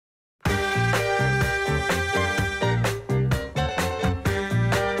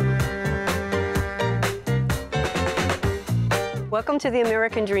Welcome to the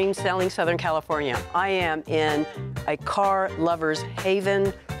American Dream selling Southern California. I am in a car lover's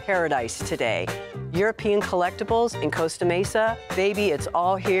haven paradise today. European Collectables in Costa Mesa. Baby, it's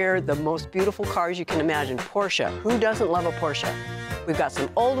all here. The most beautiful cars you can imagine. Porsche. Who doesn't love a Porsche? We've got some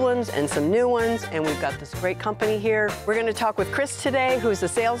old ones and some new ones, and we've got this great company here. We're going to talk with Chris today, who's the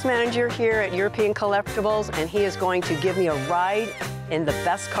sales manager here at European Collectables, and he is going to give me a ride in the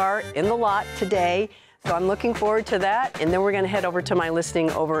best car in the lot today. So I'm looking forward to that, and then we're going to head over to my listing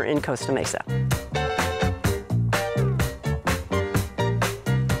over in Costa Mesa.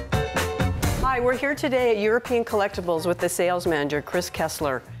 Hi, we're here today at European Collectables with the sales manager, Chris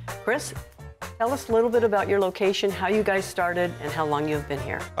Kessler. Chris, tell us a little bit about your location, how you guys started, and how long you've been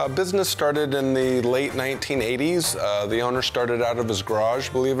here. Business started in the late 1980s. The owner started out of his garage,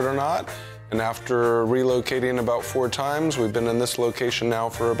 believe it or not. And after relocating about 4 times, we've been in this location now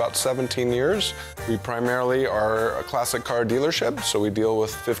for about 17 years. We primarily are a classic car dealership, so we deal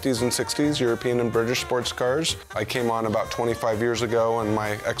with 50s and 60s European and British sports cars. I came on about 25 years ago, and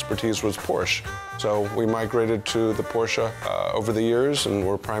my expertise was Porsche. So we migrated to the Porsche over the years, and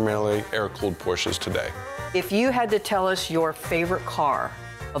we're primarily air-cooled Porsches today. If you had to tell us your favorite car,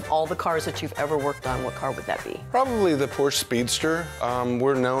 of all the cars that you've ever worked on, what car would that be? Probably the Porsche Speedster.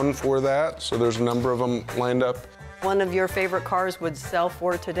 We're known for that, so there's a number of them lined up. One of your favorite cars would sell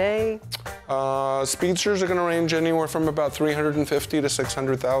for today? Speedsters are going to range anywhere from about $350,000 to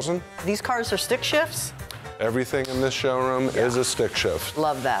 $600,000. These cars are stick shifts? Everything in this showroom is a stick shift.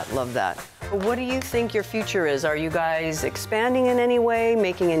 Love that, love that. But what do you think your future is? Are you guys expanding in any way,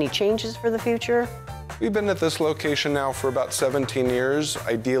 making any changes for the future? We've been at this location now for about 17 years.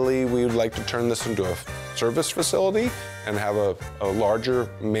 Ideally, we would like to turn this into a service facility and have a larger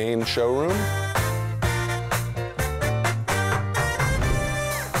main showroom.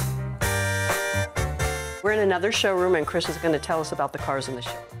 We're in another showroom, and Chris is going to tell us about the cars in the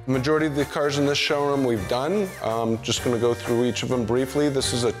show. The majority of the cars in this showroom we've done. Just going to go through each of them briefly.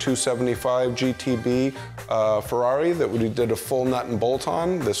 This is a 275 GTB Ferrari that we did a full nut and bolt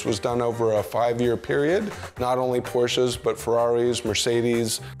on. This was done over a 5-year period. Not only Porsches, but Ferraris,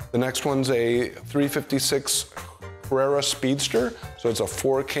 Mercedes. The next one's a 356 Carrera Speedster, so it's a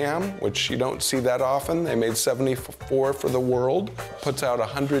 4-cam, which you don't see that often. They made 74 for the world. Puts out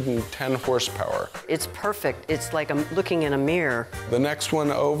 110 horsepower. It's perfect. It's like I'm looking in a mirror. The next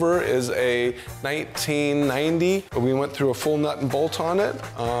one over is a 1990. We went through a full nut and bolt on it.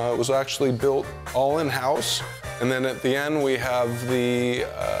 It was actually built all in-house. And then at the end, we have the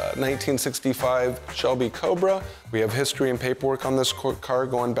 1965 Shelby Cobra. We have history and paperwork on this car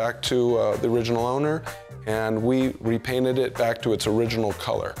going back to the original owner, and we repainted it back to its original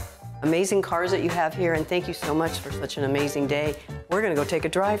color. Amazing cars that you have here, and thank you so much for such an amazing day. We're gonna go take a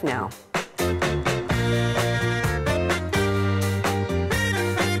drive now.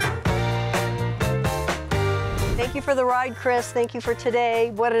 Thank you for the ride, Chris. Thank you for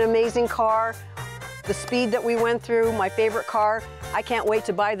today. What an amazing car. The speed that we went through, my favorite car. I can't wait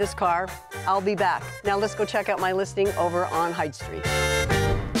to buy this car. I'll be back. Now let's go check out my listing over on Hyde Street.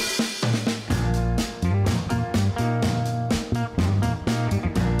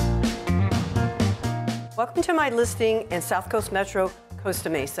 Welcome to my listing in South Coast Metro, Costa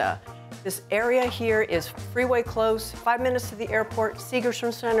Mesa. This area here is freeway close, 5 minutes to the airport,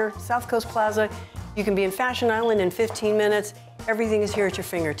 Segerstrom Center, South Coast Plaza. You can be in Fashion Island in 15 minutes. Everything is here at your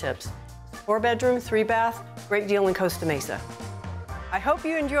fingertips. 4-bedroom, 3-bath, great deal in Costa Mesa. I hope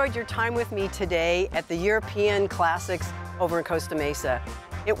you enjoyed your time with me today at the European Classics over in Costa Mesa.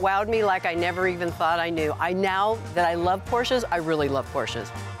 It wowed me like I never even thought I knew. Now that I love Porsches, I really love Porsches.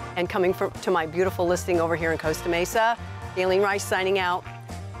 And coming to my beautiful listing over here in Costa Mesa, Daleen Rice signing out.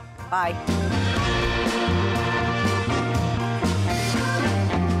 Bye.